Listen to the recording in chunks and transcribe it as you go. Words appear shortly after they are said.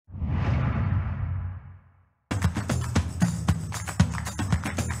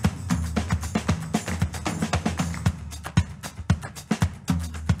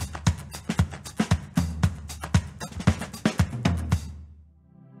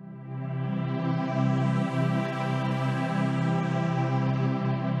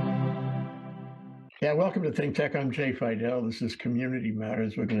Yeah, welcome to Think Tech. I'm Jay Fidell. This is Community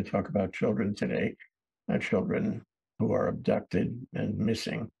Matters. We're going to talk about children today, children who are abducted and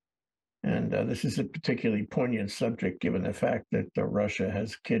missing. And this is a particularly poignant subject given the fact that Russia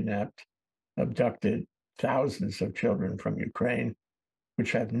has kidnapped, abducted thousands of children from Ukraine,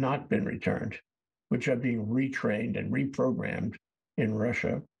 which have not been returned, which are being retrained and reprogrammed in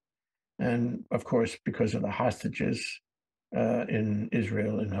Russia. And of course, because of the hostages in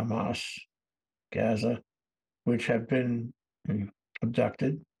Israel and Hamas, Gaza, which have been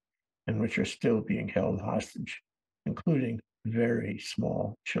abducted and which are still being held hostage, including very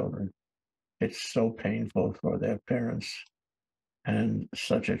small children. It's so painful for their parents and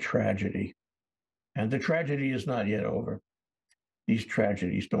such a tragedy. And the tragedy is not yet over. These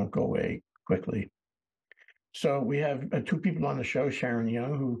tragedies don't go away quickly. So we have two people on the show, Sharon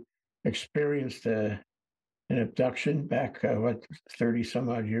Young, who experienced an abduction back, 30 some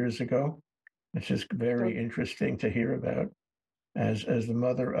odd years ago. It's just very interesting to hear about. As the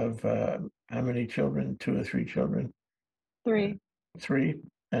mother of how many children? Two or three children? Three. Three.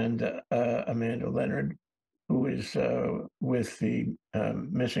 And Amanda Leonard, who is with the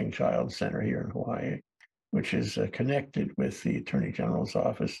Missing Child Center here in Hawaii, which is connected with the Attorney General's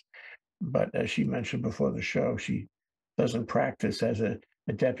office. But as she mentioned before the show, she doesn't practice as a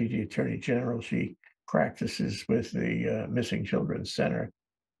Deputy Attorney General. She practices with the Missing Children's Center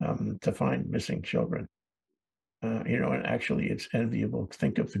to find missing children. And actually it's enviable.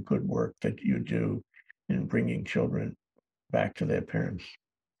 Think of the good work that you do in bringing children back to their parents.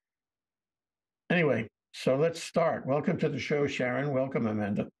 Anyway, so let's start. Welcome to the show, Sharon. Welcome,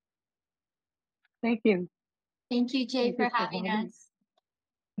 Amanda. Thank you. Thank you, Jay, for having us.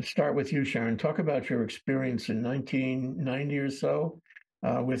 Let's start with you, Sharon. Talk about your experience in 1990 or so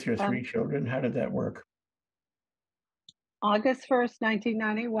with your three children. How did that work? August 1st,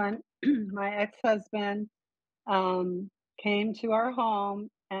 1991, my ex-husband came to our home,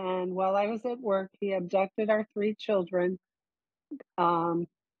 and while I was at work, he abducted our three children.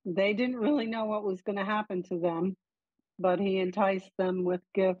 They didn't really know what was going to happen to them, but he enticed them with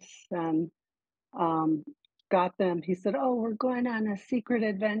gifts and got them. He said, "Oh, we're going on a secret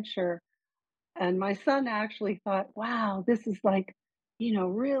adventure." And my son actually thought, wow, this is like,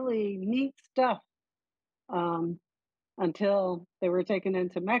 really neat stuff. Until they were taken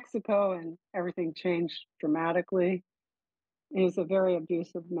into Mexico and everything changed dramatically. He was a very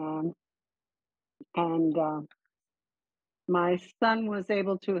abusive man. And my son was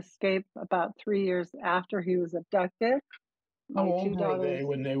able to escape about 3 years after he was abducted. How old were they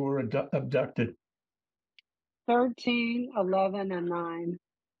when they were abducted? 13, 11, and 9.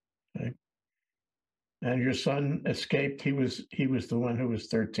 Okay. And your son escaped. He was the one who was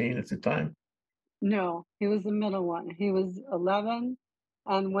 13 at the time? No, he was the middle one. He was 11.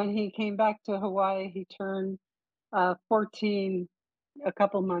 And when he came back to Hawaii, he turned 14 a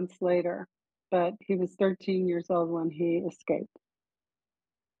couple months later. But he was 13 years old when he escaped.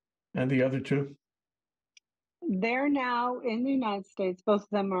 And the other two? They're now in the United States. Both of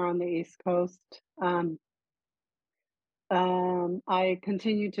them are on the East Coast. I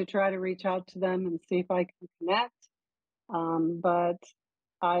continue to try to reach out to them and see if I can connect, but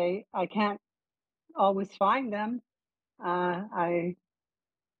I can't always find them. And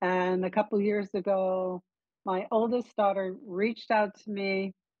a couple years ago, my oldest daughter reached out to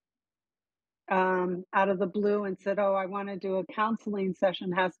me out of the blue and said, "Oh, I want to do a counseling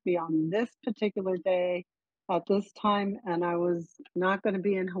session. It has to be on this particular day at this time." And I was not going to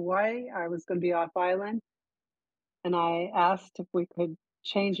be in Hawaii. I was going to be off island. And I asked if we could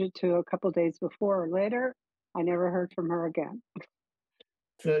change it to a couple days before or later. I never heard from her again.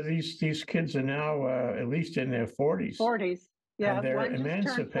 So these kids are now at least in their 40s. 40s, yeah. And they're one just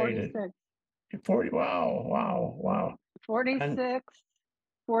emancipated. turned 46. 40. Wow. 46,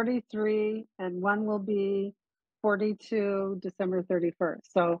 43, and one will be 42 December 31st.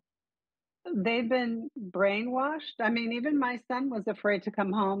 So they've been brainwashed. I mean, even my son was afraid to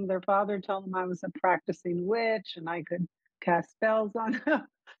come home. Their father told him I was a practicing witch and I could cast spells on them.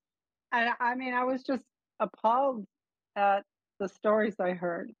 And I mean, I was just appalled at the stories I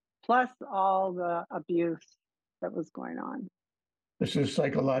heard, plus all the abuse that was going on. This is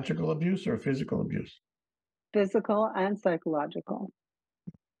psychological abuse or physical abuse? Physical and psychological.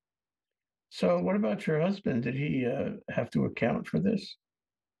 So what about your husband? Did he have to account for this?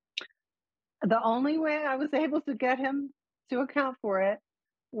 The only way I was able to get him to account for it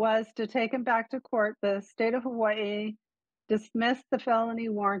was to take him back to court. The state of Hawaii dismissed the felony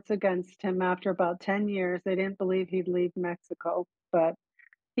warrants against him after about 10 years. They didn't believe he'd leave Mexico, but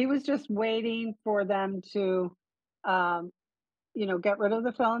he was just waiting for them to get rid of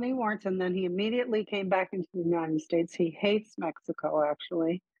the felony warrants, and then he immediately came back into the United States. He hates Mexico,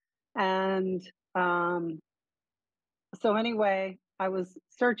 actually. And so anyway, I was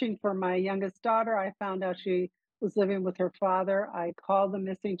searching for my youngest daughter. I found out she was living with her father. I called the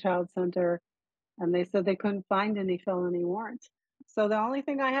Missing Child Center, and they said they couldn't find any felony warrants. So the only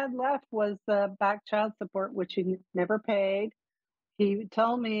thing I had left was the back child support, which he never paid. He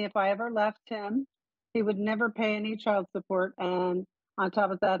told me if I ever left him, he would never pay any child support. And on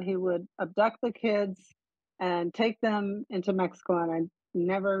top of that, he would abduct the kids and take them into Mexico, and I'd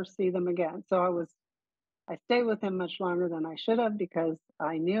never see them again. So I stayed with him much longer than I should have because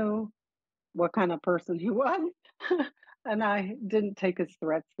I knew what kind of person he was. And I didn't take his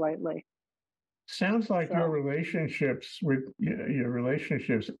threats lightly. Sounds like your So, relationships with your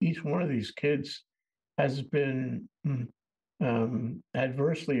relationships, each one of these kids has been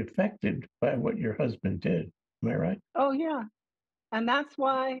adversely affected by what your husband did. Am I right? oh, yeah. And that's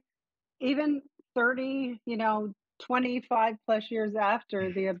why even 30, 25 plus years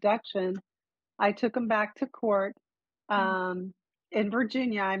after the abduction, I took him back to court in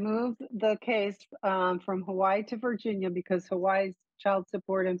Virginia. I moved the case from Hawaii to Virginia because Hawaii's child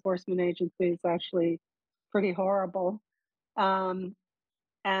support enforcement agency is actually pretty horrible. Um,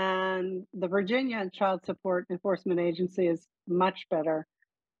 and the Virginia Child Support Enforcement Agency is much better.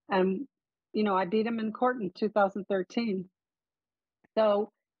 And, I beat him in court in 2013.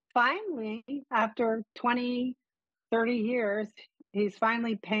 So finally, after 20, 30 years, he's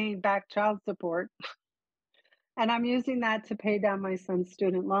finally paying back child support. And I'm using that to pay down my son's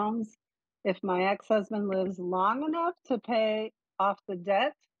student loans. If my ex-husband lives long enough to pay off the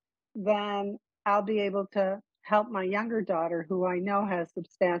debt, then I'll be able to help my younger daughter, who I know has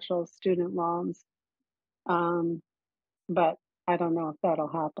substantial student loans. But I don't know if that'll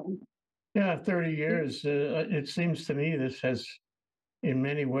happen. Yeah, 30 years. It seems to me this has, in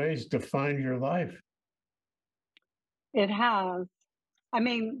many ways, defined your life. It has. I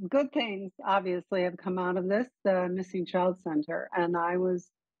mean, good things obviously have come out of this, the Missing Child Center. And I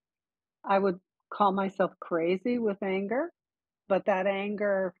would call myself crazy with anger, but that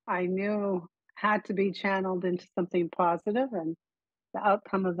anger I knew had to be channeled into something positive, and the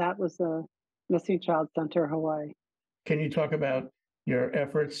outcome of that was the Missing Child Center Hawaii. Can you talk about your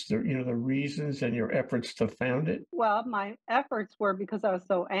efforts, the reasons and your efforts to found it? Well, my efforts were because I was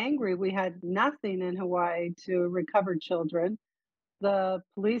so angry. We had nothing in Hawaii to recover children. The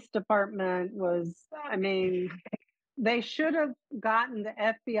police department they should have gotten the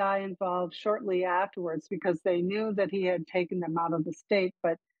FBI involved shortly afterwards because they knew that he had taken them out of the state,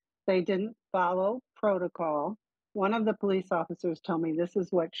 but they didn't follow protocol. One of the police officers told me this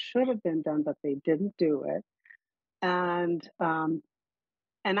is what should have been done, but they didn't do it. And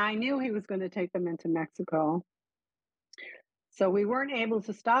I knew he was going to take them into Mexico. So we weren't able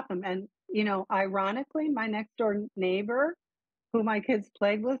to stop him. And, ironically, my next door neighbor, who my kids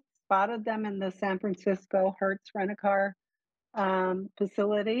played with, spotted them in the San Francisco Hertz rent-a-car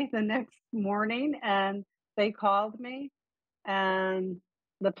facility the next morning, and they called me, and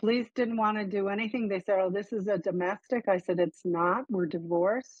the police didn't want to do anything. They said, "Oh, this is a domestic." I said, "It's not. We're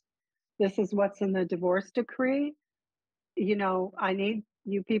divorced. This is what's in the divorce decree. I need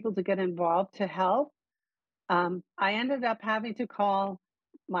you people to get involved to help." I ended up having to call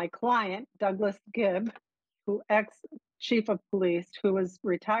my client, Douglas Gibb, who ex-chief of police, who was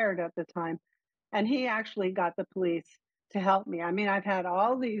retired at the time, and he actually got the police to help me. I mean, I've had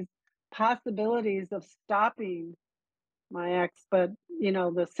all these possibilities of stopping my ex, but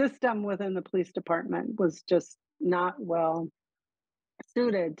the system within the police department was just not well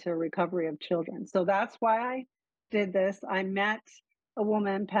suited to recovery of children. So that's why I did this. I met a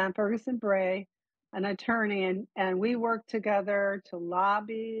woman, Pam Ferguson Bray, an attorney, and we worked together to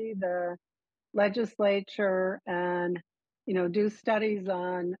lobby the legislature and do studies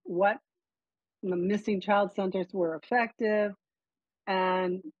on what the missing child centers were effective.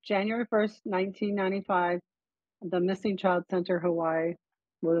 And January 1st, 1995, the Missing Child Center Hawaii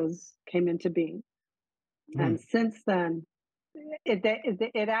came into being. And since then,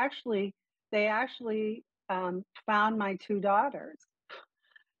 they actually found my two daughters.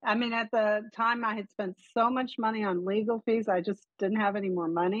 I mean, at the time, I had spent so much money on legal fees, I just didn't have any more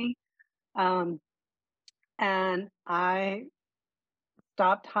money. And I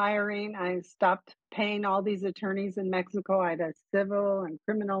stopped hiring. I stopped paying all these attorneys in Mexico. I had a civil and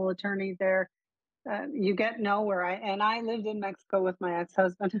criminal attorney there. You get nowhere. I lived in Mexico with my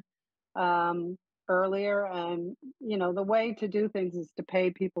ex-husband earlier, and the way to do things is to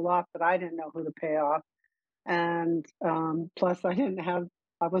pay people off, but I didn't know who to pay off, and plus I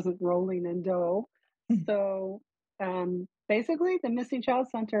wasn't rolling in dough. So basically the Missing Child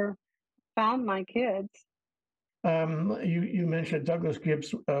Center found my kids. You mentioned Douglas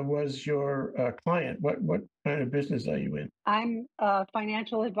Gibbs was your client. What kind of business are you in? I'm a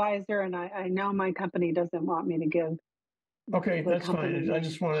financial advisor, and I know my company doesn't want me to give Okay, the that's company fine. I name.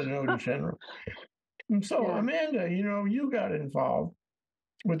 just wanted to know in general. So, Yeah. Amanda, you got involved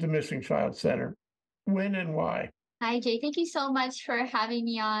with the Missing Child Center. When and why? Hi, Jay. Thank you so much for having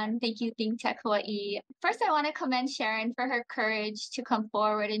me on. Thank you, Think Tech Hawaii. First, I want to commend Sharon for her courage to come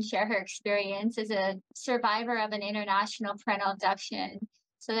forward and share her experience as a survivor of an international parental abduction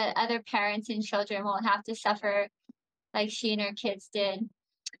so that other parents and children won't have to suffer like she and her kids did.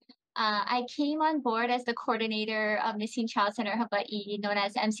 I came on board as the coordinator of Missing Child Center Hawaii, known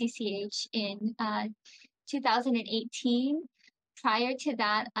as MCCH, in 2018. Prior to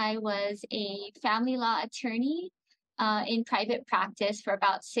that, I was a family law attorney in private practice for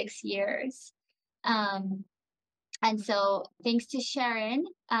about 6 years. And so, thanks to Sharon,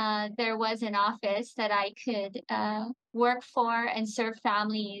 there was an office that I could work for and serve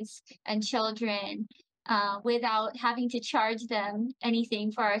families and children without having to charge them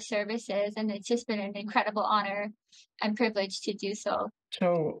anything for our services. And it's just been an incredible honor and privilege to do so.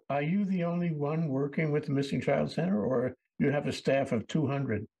 So, are you the only one working with the Missing Child Center, or you have a staff of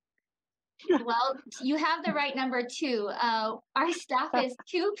 200? Well, you have the right number too. Our staff is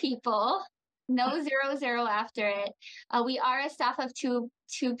 2 people, no 00 after it. We are a staff of two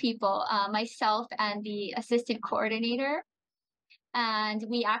people, myself and the assistant coordinator, and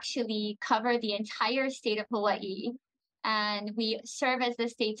we actually cover the entire state of Hawaii. And we serve as the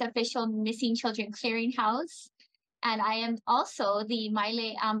state's official missing children clearinghouse. And I am also the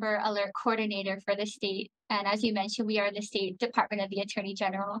Maile Amber Alert coordinator for the state. And as you mentioned, we are the State Department of the Attorney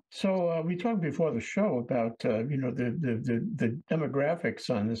General. So we talked before the show about the demographics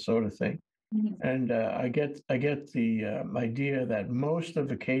on this sort of thing, and I get the idea that most of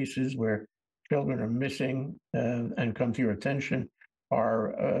the cases where children are missing and come to your attention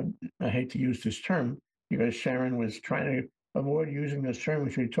are I hate to use this term because Sharon was trying to avoid using this term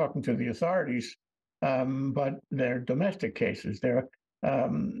when she was talking to the authorities, but they're domestic cases. They're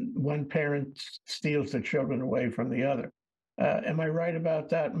one parent steals the children away from the other. Am I right about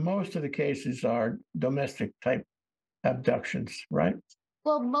that? Most of the cases are domestic type abductions, right?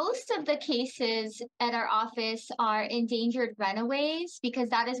 Well, most of the cases at our office are endangered runaways because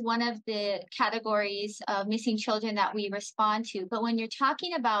that is one of the categories of missing children that we respond to. But when you're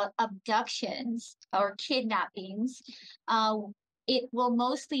talking about abductions or kidnappings, it will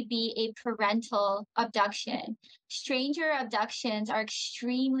mostly be a parental abduction. Stranger abductions are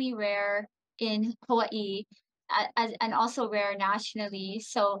extremely rare in Hawaii. And also rare nationally.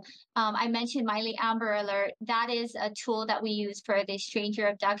 So I mentioned Miley Amber Alert. That is a tool that we use for the stranger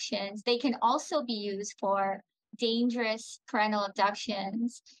abductions. They can also be used for dangerous parental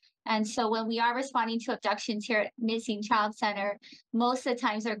abductions. And so when we are responding to abductions here at Missing Child Center, most of the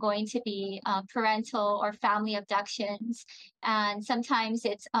times they're going to be parental or family abductions. And sometimes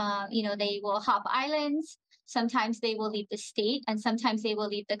it's, they will hop islands. Sometimes they will leave the state and sometimes they will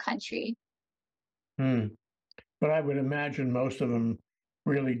leave the country. Hmm. But I would imagine most of them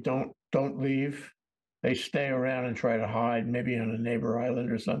really don't leave. They stay around and try to hide, maybe on a neighbor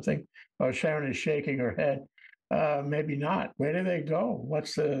island or something. Oh, Sharon is shaking her head. Maybe not. Where do they go? What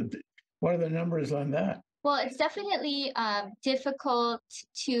are the numbers on that? Well, it's definitely difficult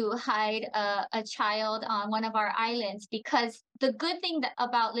to hide a child on one of our islands because the good thing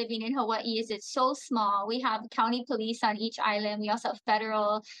about living in Hawaii is it's so small. We have county police on each island. We also have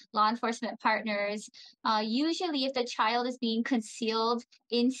federal law enforcement partners. Usually, if the child is being concealed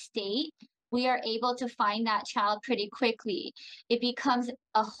in state, we are able to find that child pretty quickly. It becomes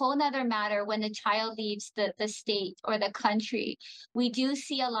a whole nother matter when the child leaves the state or the country. We do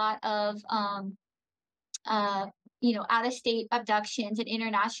see a lot of out-of-state abductions and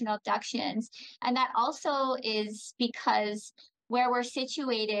international abductions. And that also is because where we're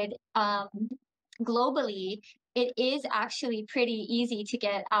situated globally, it is actually pretty easy to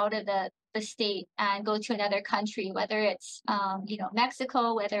get out of the state and go to another country, whether it's,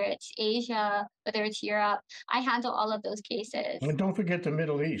 Mexico, whether it's Asia, whether it's Europe. I handle all of those cases. And don't forget the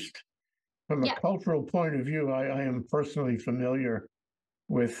Middle East. From a cultural point of view, I am personally familiar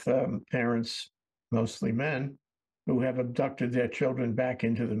with parents, mostly men, who have abducted their children back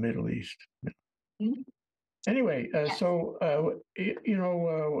into the Middle East. Mhm. Anyway, Yes.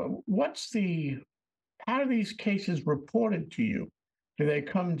 How are these cases reported to you? Do they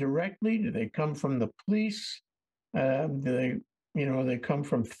come directly? Do they come from the police? Do they come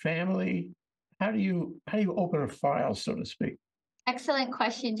from family? How do you open a file, so to speak? Excellent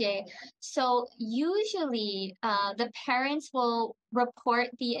question, Jay. So usually, the parents will report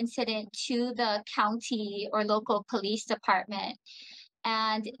the incident to the county or local police department,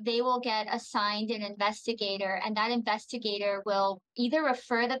 and they will get assigned an investigator, and that investigator will either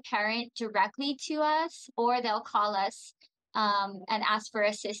refer the parent directly to us or they'll call us and ask for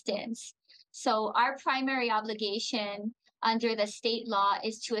assistance. So our primary obligation under the state law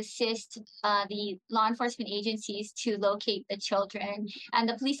is to assist the law enforcement agencies to locate the children, and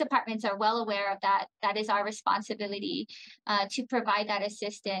the police departments are well aware of that. That is our responsibility to provide that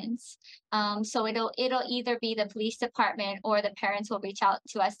assistance. So it'll either be the police department or the parents will reach out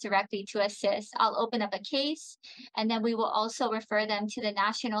to us directly to assist. I'll open up a case, and then we will also refer them to the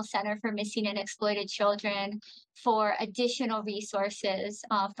National Center for Missing and Exploited Children for additional resources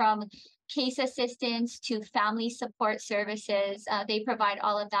from case assistance to family support services. They provide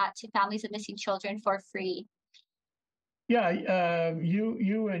all of that to families of missing children for free. Yeah,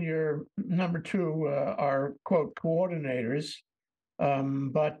 you and your number two are quote coordinators,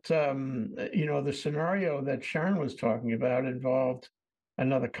 but the scenario that Sharon was talking about involved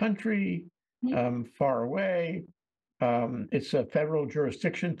another country, far away. It's a federal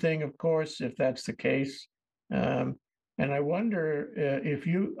jurisdiction thing, of course, if that's the case. And I wonder if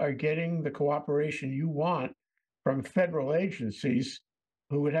you are getting the cooperation you want from federal agencies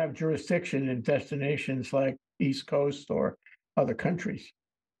who would have jurisdiction in destinations like East Coast or other countries.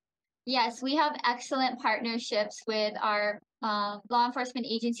 Yes, we have excellent partnerships with our law enforcement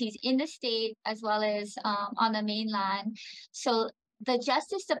agencies in the state as well as on the mainland. So the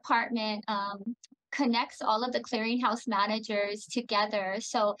Justice Department connects all of the clearinghouse managers together.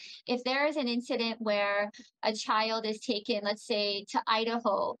 So if there is an incident where a child is taken, let's say to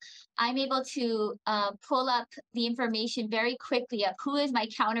Idaho, I'm able to pull up the information very quickly of who is my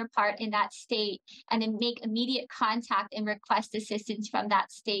counterpart in that state and then make immediate contact and request assistance from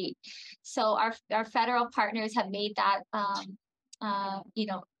that state. So our federal partners have made that,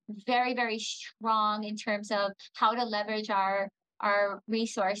 very, very strong in terms of how to leverage our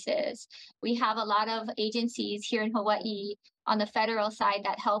resources. We have a lot of agencies here in Hawaii on the federal side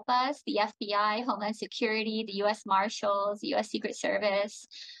that help us, the FBI, Homeland Security, the US Marshals, the US Secret Service.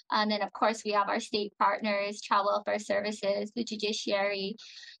 And then, of course, we have our state partners, Child Welfare Services, the judiciary.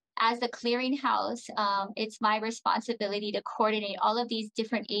 As the clearinghouse, it's my responsibility to coordinate all of these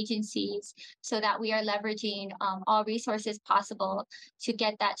different agencies so that we are leveraging all resources possible to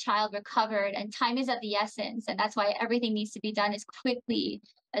get that child recovered. And time is of the essence, and that's why everything needs to be done as quickly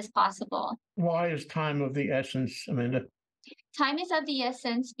as possible. Why is time of the essence, Amanda? Time is of the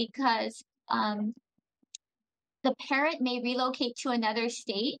essence because the parent may relocate to another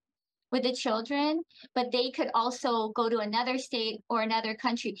state with the children, but they could also go to another state or another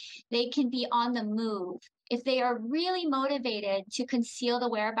country. They can be on the move. If they are really motivated to conceal the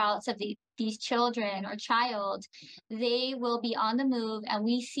whereabouts of these children or child, they will be on the move. And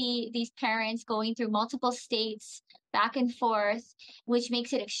we see these parents going through multiple states back and forth, which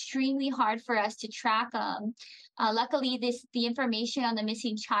makes it extremely hard for us to track them. Luckily, the information on the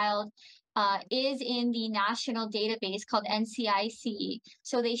missing child is in the national database called NCIC.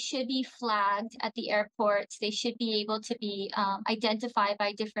 So they should be flagged at the airports. They should be able to be identified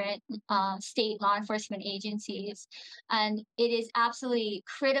by different state law enforcement agencies. And it is absolutely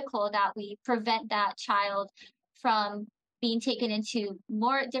critical that we prevent that child from being taken into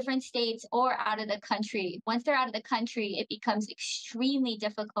more different states or out of the country. Once they're out of the country, it becomes extremely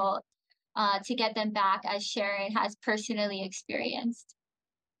difficult to get them back, as Sharon has personally experienced.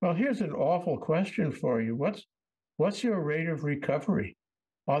 Well, here's an awful question for you. What's your rate of recovery?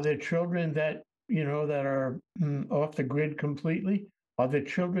 Are there children that are off the grid completely? Are there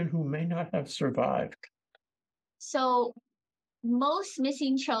children who may not have survived? So most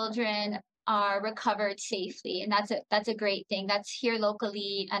missing children are recovered safely, and that's a great thing. That's here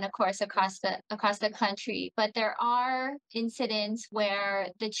locally and of course across the country. But there are incidents where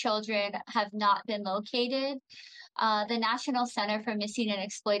the children have not been located. The National Center for Missing and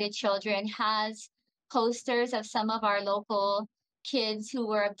Exploited Children has posters of some of our local kids who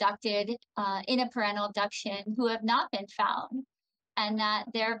were abducted in a parental abduction who have not been found, and that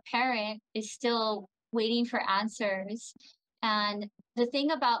their parent is still waiting for answers. And the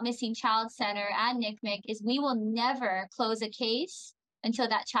thing about Missing Child Center and NCMEC is we will never close a case until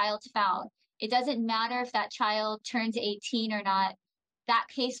that child's found. It doesn't matter if that child turns 18 or not. That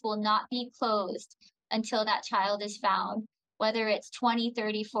case will not be closed until that child is found, whether it's 20,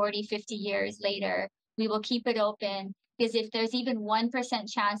 30, 40, 50 years later. We will keep it open because if there's even 1%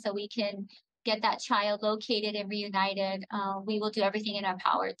 chance that we can get that child located and reunited, we will do everything in our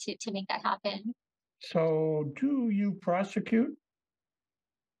power to make that happen. So do you prosecute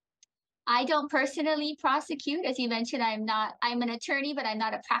I don't personally prosecute. As you mentioned, I'm an attorney, but I'm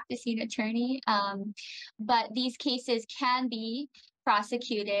not a practicing attorney. But these cases can be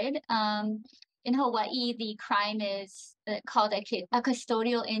prosecuted. In Hawaii, the crime is called a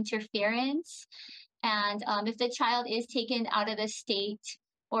custodial interference. And if the child is taken out of the state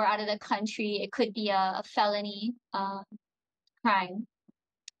or out of the country, it could be a felony crime.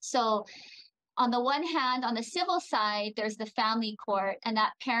 So on the one hand, on the civil side, there's the family court, and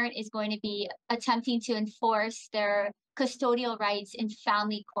that parent is going to be attempting to enforce their custodial rights in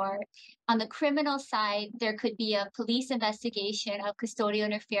family court. On the criminal side, there could be a police investigation of custodial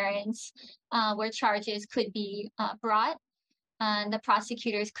interference where charges could be brought, and the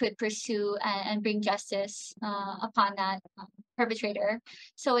prosecutors could pursue and bring justice upon that perpetrator.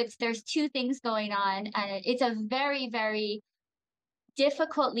 So there's two things going on, and it's a very, very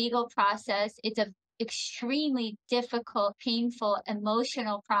difficult legal process. It's a extremely difficult, painful,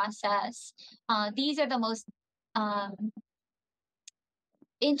 emotional process. These are the most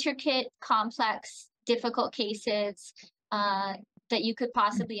intricate, complex, difficult cases that you could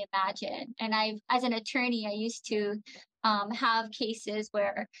possibly imagine. And as an attorney, I used to have cases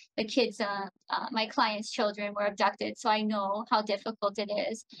where the kids, my clients' children were abducted. So I know how difficult it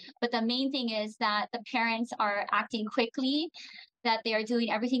is. But the main thing is that the parents are acting quickly, that they are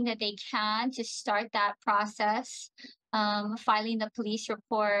doing everything that they can to start that process, filing the police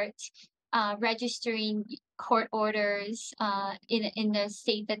report, registering court orders in the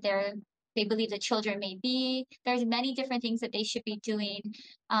state that they believe the children may be. There's many different things that they should be doing,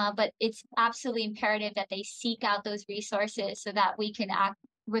 but it's absolutely imperative that they seek out those resources so that we can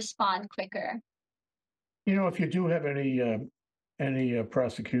respond quicker. You know, if you do have any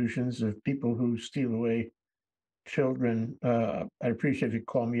prosecutions of people who steal away children, I'd appreciate if you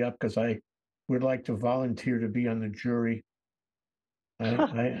call me up because I would like to volunteer to be on the jury. I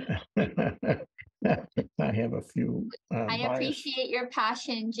have a few. I appreciate your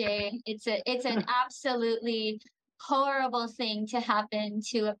passion, Jay. It's an absolutely horrible thing to happen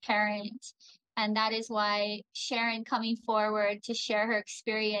to a parent. And that is why Sharon coming forward to share her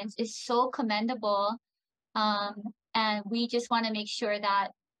experience is so commendable. And we just want to make sure that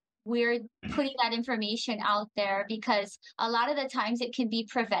we're putting that information out there because a lot of the times it can be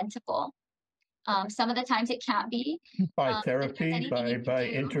preventable. Some of the times it can't be. By therapy, by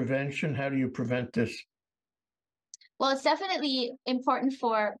intervention, how do you prevent this? Well, it's definitely important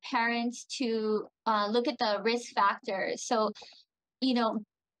for parents to look at the risk factors. So, you know,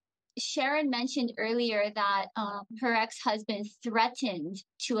 Sharon mentioned earlier that her ex-husband threatened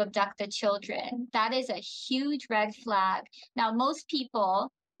to abduct the children. That is a huge red flag. Now, most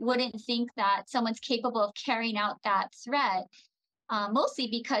people wouldn't think that someone's capable of carrying out that threat, mostly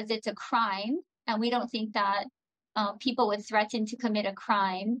because it's a crime. And we don't think that people would threaten to commit a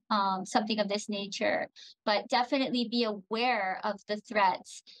crime, something of this nature, but definitely be aware of the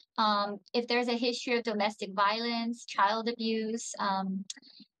threats. If there's a history of domestic violence, child abuse,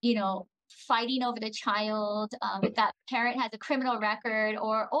 you know, fighting over the child, if that parent has a criminal record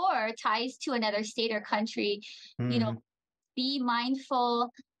or ties to another state or country, you know, be mindful,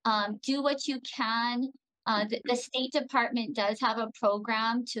 do what you can. The State Department does have a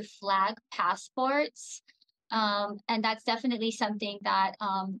program to flag passports. And that's definitely something that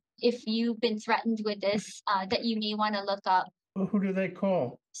if you've been threatened with this, that you may want to look up. Well, who do they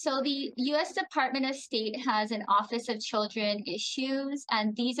call? So the U.S. Department of State has an Office of Children Issues,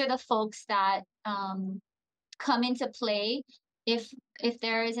 and these are the folks that come into play if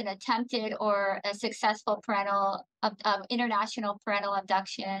there is an attempted or a successful international parental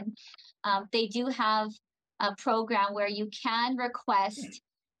abduction. They do have a program where you can request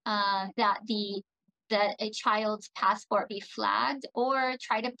that a child's passport be flagged or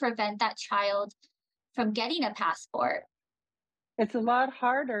try to prevent that child from getting a passport. It's a lot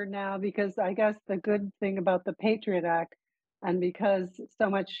harder now because I guess the good thing about the Patriot Act, and because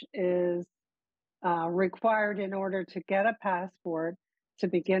so much is required in order to get a passport to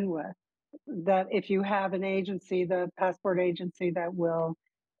begin with, that if you have an agency, the passport agency that will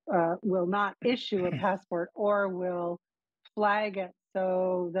not issue a passport or will flag it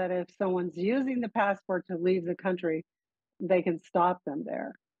so that if someone's using the passport to leave the country, they can stop them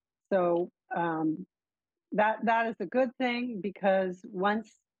there. So that is a good thing because once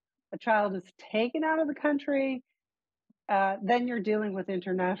a child is taken out of the country, then you're dealing with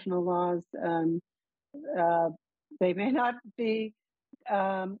international laws. They may not be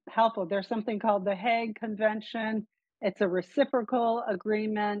helpful. There's something called the Hague Convention. It's a reciprocal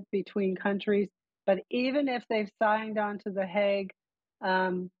agreement between countries. But even if they've signed on to the Hague,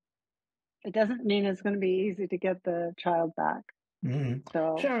 it doesn't mean it's going to be easy to get the child back. Mhm.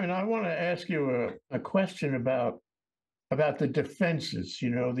 So, Sharon, I want to ask you a question about the defenses,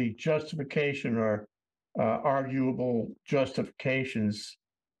 the justification or arguable justifications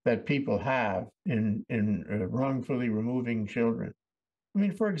that people have in wrongfully removing children. I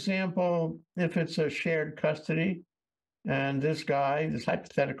mean, for example, if it's a shared custody and this guy, this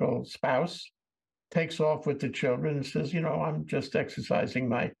hypothetical spouse, takes off with the children and says, I'm just exercising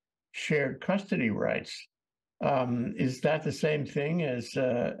my shared custody rights. Is that the same thing as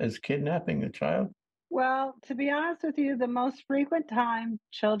kidnapping the child? well, to be honest with you, the most frequent time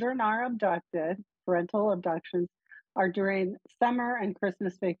children are abducted, parental abductions, are during summer and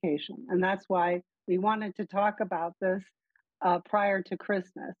Christmas vacation. And that's why we wanted to talk about this prior to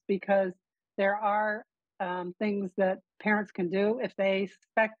Christmas, because there are things that parents can do if they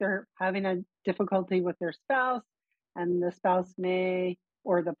suspect they're having a difficulty with their spouse, and the spouse may,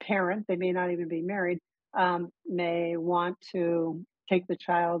 or the parent, they may not even be married, may want to take the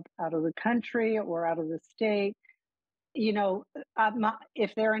child out of the country or out of the state.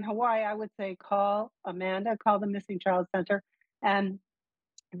 If they're in Hawaii, I would say call Amanda, call the Missing Child Center, and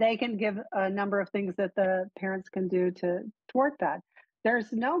they can give a number of things that the parents can do to thwart that.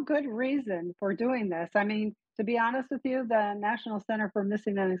 There's no good reason for doing this. I mean, to be honest with you, the National Center for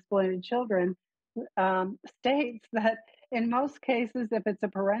Missing and Exploited Children states that in most cases, if it's a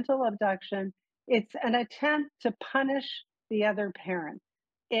parental abduction, it's an attempt to punish the other parent.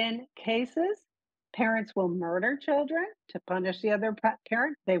 In cases, parents will murder children to punish the other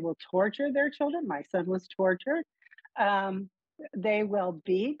parent. They will torture their children. My son was tortured. Um, they will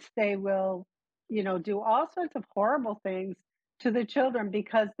beat. They will, do all sorts of horrible things to the children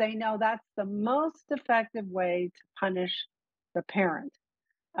because they know that's the most effective way to punish the parent,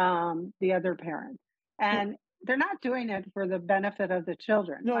 the other parent. And they're not doing it for the benefit of the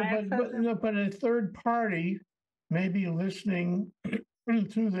children. No, My but ex-husband, no, but a third party may be listening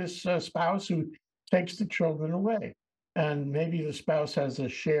to this spouse who takes the children away, and maybe the spouse has a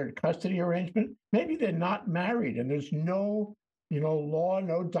shared custody arrangement. Maybe they're not married, and there's no, law,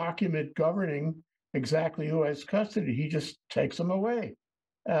 no document governing exactly who has custody. He just takes them away.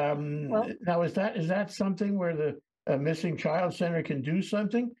 well, Now, is that something where the missing child center can do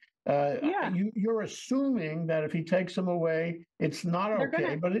something? yeah, You're assuming that if he takes them away, it's not they're going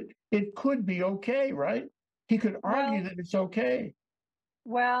okay, to, but it could be okay, right? He could argue well, that it's okay.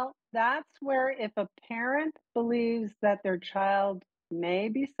 that's where if a parent believes that their child may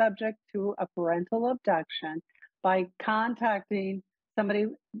be subject to a parental abduction by contacting somebody,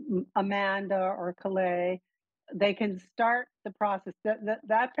 Amanda or Calais, they can start the process.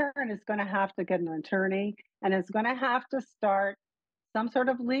 That parent is going to have to get an attorney and is going to have to start some sort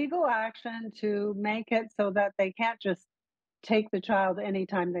of legal action to make it so that they can't just take the child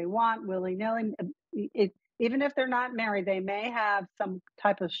anytime they want, willy-nilly. Even if they're not married, they may have some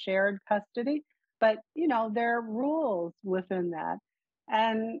type of shared custody, but there are rules within that.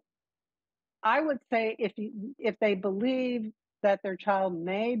 And I would say if they believe that their child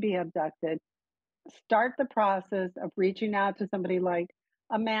may be abducted, start the process of reaching out to somebody like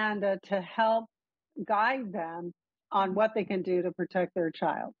Amanda to help guide them on what they can do to protect their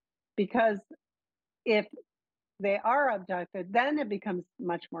child. Because if they are abducted, then it becomes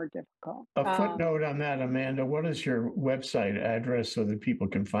much more difficult. A footnote on that, Amanda. What is your website address so that people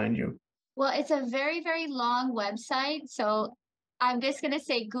can find you? Well, it's a very, very long website. So I'm just going to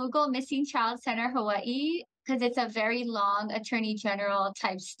say Google Missing Child Center Hawaii because it's a very long attorney general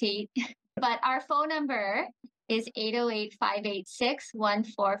type state. But our phone number is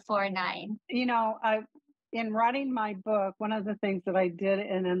 808-586-1449. In writing my book, one of the things that I did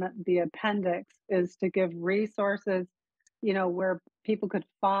in the appendix is to give resources, where people could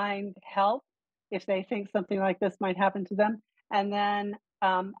find help if they think something like this might happen to them. And then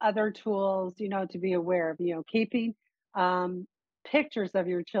other tools, to be aware of, keeping pictures of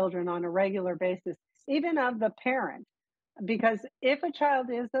your children on a regular basis, even of the parent. Because if a child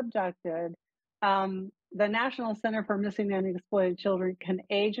is abducted, the National Center for Missing and Exploited Children can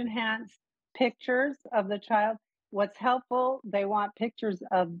age enhance pictures of the child. What's helpful, they want pictures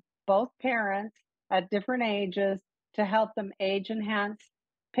of both parents at different ages to help them age enhance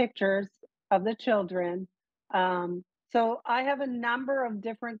pictures of the children. So I have a number of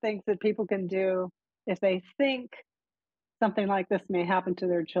different things that people can do if they think something like this may happen to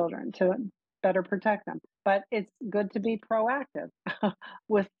their children to better protect them. But it's good to be proactive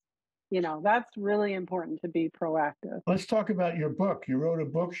with, that's really important to be proactive. Let's talk about your book. You wrote a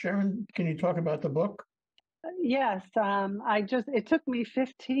book, Sharon. Can you talk about the book? Yes, it took me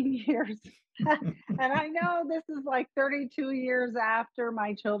 15 years. And I know this is like 32 years after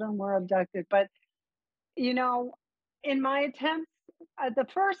my children were abducted, but you know, in my attempts, the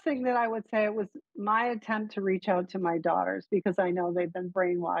first thing that I would say was my attempt to reach out to my daughters because I know they've been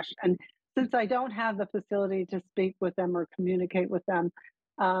brainwashed. And since I don't have the facility to speak with them or communicate with them,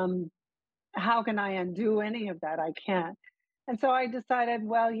 um, how can I undo any of that? I can't. And so I decided,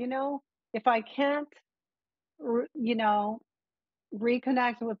 well, if I can't, you know,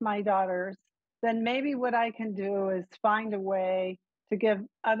 reconnect with my daughters, then maybe what I can do is find a way to give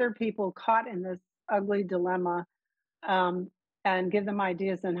other people caught in this ugly dilemma, um, and give them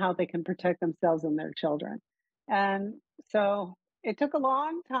ideas on how they can protect themselves and their children. And so it took a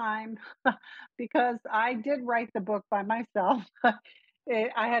long time because I did write the book by myself.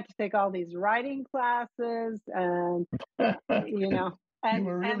 I had to take all these writing classes, and you know, You and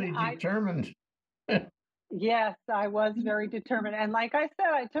were really I determined. yes, I was very determined. And like I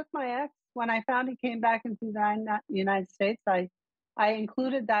said, I took my ex when I found he came back into the United States. I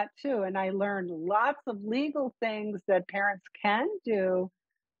included that too, and I learned lots of legal things that parents can do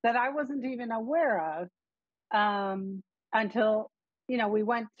that I wasn't even aware of, um, until we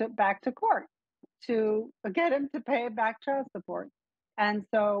went back to court to get him to pay back child support. And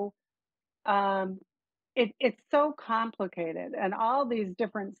so um, it's so complicated, and all these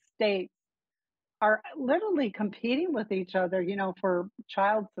different states are literally competing with each other, for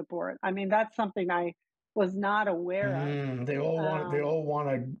child support. I mean, that's something I was not aware of. They all want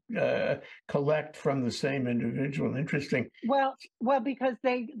to collect from the same individual. Interesting. Well, because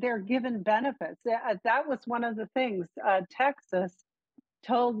they're given benefits. That was one of the things. Texas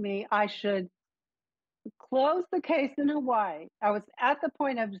told me I should close the case in Hawaii. I was at the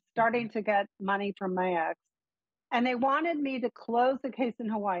point of starting to get money from my ex, and they wanted me to close the case in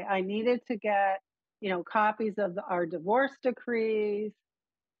Hawaii. I needed to get, copies of our divorce decrees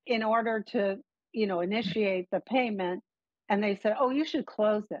in order to, initiate the payment. And they said, "Oh, you should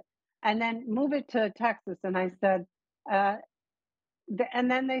close it and then move it to Texas." And I said, uh,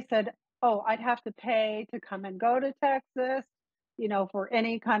 and then they said, "Oh, I'd have to pay to come and go to Texas, for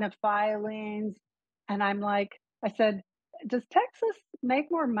any kind of filings." And I'm like, I said, "Does Texas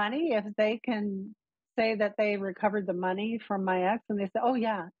make more money if they can say that they recovered the money from my ex?" And they said, "Oh,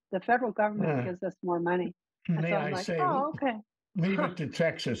 yeah, the federal government Uh, gives us more money." And may so I'm I like, say, "Oh, okay." leave it to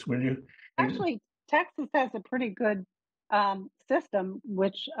Texas, will you? It- Actually, Texas has a pretty good system,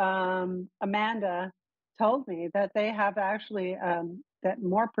 which Amanda told me that they have actually that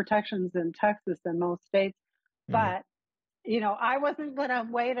more protections in Texas than most states. mm. But I wasn't going to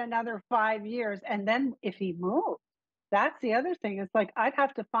wait another 5 years, and then if he moved, that's the other thing. It's like I'd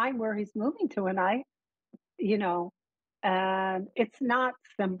have to find where he's moving to, and you know, and it's not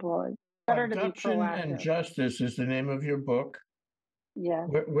simple. It's better to be Abduction and proactive. Justice is the name of your book. Yes.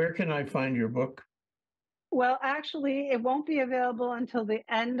 Where can I find your book? Well, actually, it won't be available until the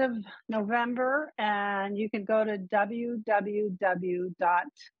end of November, and you can go to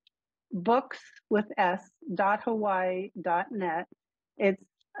www.bookswiths.hawaii.net. It's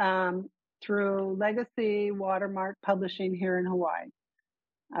through Legacy Watermark Publishing here in Hawaii.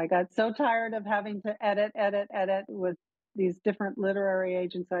 I got so tired of having to edit with these different literary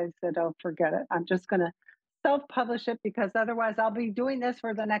agents. I said, "Oh, forget it. I'm just going to self-publish it because otherwise I'll be doing this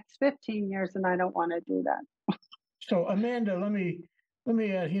for the next 15 years, and I don't want to do that." So Amanda, let me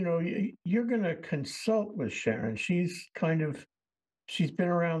ask, you're going to consult with Sharon. She's been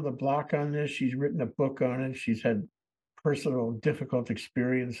around the block on this. She's written a book on it. She's had personal difficult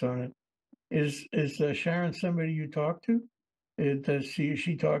experience on it. Is Sharon somebody you talk to? Does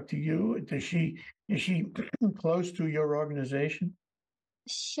she talk to you? Is she close to your organization?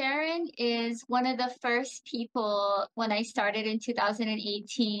 Sharon is one of the first people when I started in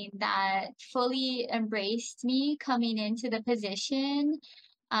 2018 that fully embraced me coming into the position.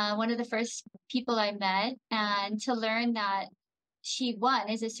 One of the first people I met, and to learn that she, one,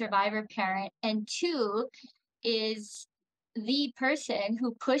 is a survivor parent, and two, is the person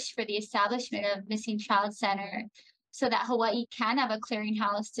who pushed for the establishment of Missing Child Center so that Hawaii can have a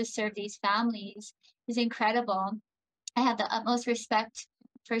clearinghouse to serve these families is incredible. I have the utmost respect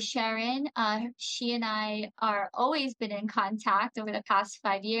for Sharon. She and I are always been in contact over the past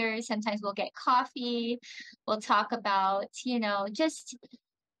 5 years. Sometimes we'll get coffee. We'll talk about, just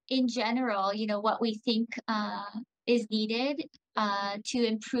in general, what we think is needed to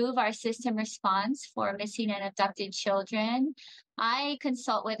improve our system response for missing and abducted children. I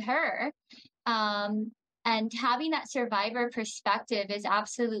consult with her. Um, and having that survivor perspective is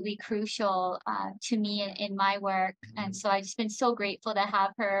absolutely crucial to me in my work. And so I've just been so grateful to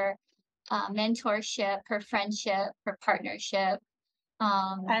have her mentorship, her friendship, her partnership.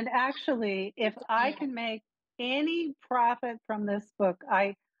 And actually, if I Yeah. can make any profit from this book,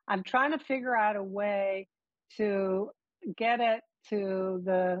 I'm trying to figure out a way to get it to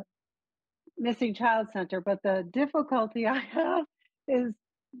the missing child center, but the difficulty I have is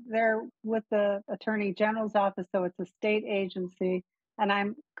they're with the Attorney General's office, so it's a state agency, and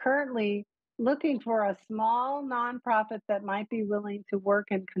I'm currently looking for a small nonprofit that might be willing to work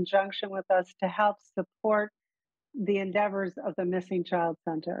in conjunction with us to help support the endeavors of the Missing Child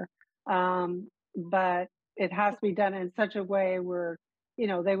Center. But it has to be done in such a way where,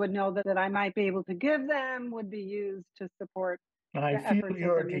 they would know that I might be able to give them would be used to support I the feel efforts of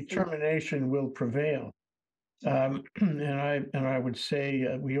your the missing. determination will prevail. And I would say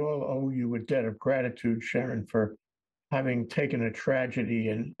we all owe you a debt of gratitude, Sharon, for having taken a tragedy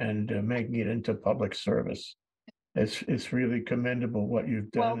and making it into public service. It's really commendable what you've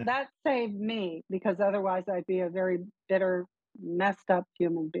Well, done. that saved me because otherwise I'd be a very bitter, messed up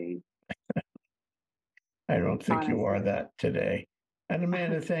human being. I don't think you are Honestly. that today. And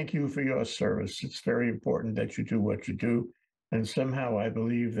Amanda, thank you for your service. It's very important that you do what you do. And somehow I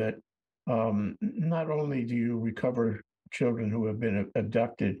believe that not only do you recover children who have been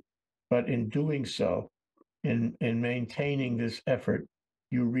abducted, but in doing so, in maintaining this effort,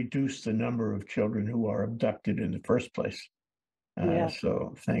 you reduce the number of children who are abducted in the first place. Yeah.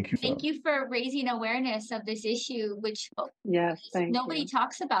 So thank you. Thank you for raising awareness of this issue, which Yes, thank nobody you.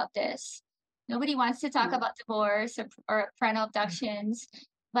 talks about this. Nobody wants to talk No. about divorce or parental abductions,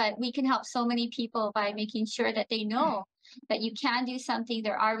 but we can help so many people by making sure that they know that you can do something.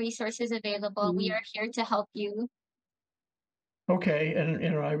 There are resources available. We Mhm. are here to help you. Okay, and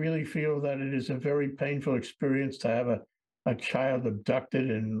I really feel that it is a very painful experience to have a child abducted,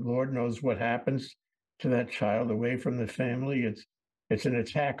 and Lord knows what happens to that child away from the family. It's an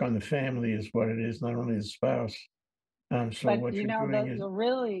attack on the family, is what it is, not only the spouse. So But what you're doing is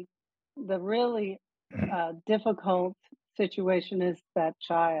the really difficult situation is that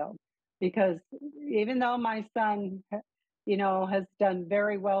child, because even though my son, has done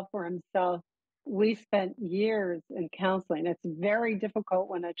very well for himself, we spent years in counseling. It's very difficult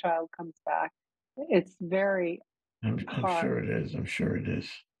when a child comes back. It's very I'm sure hard. it is. I'm sure it is.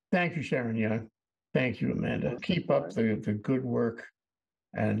 Thank you, Sharon Young. Thank you, Amanda. Most Keep up important. the good work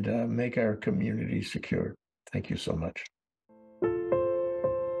and make our community secure. Thank you so much.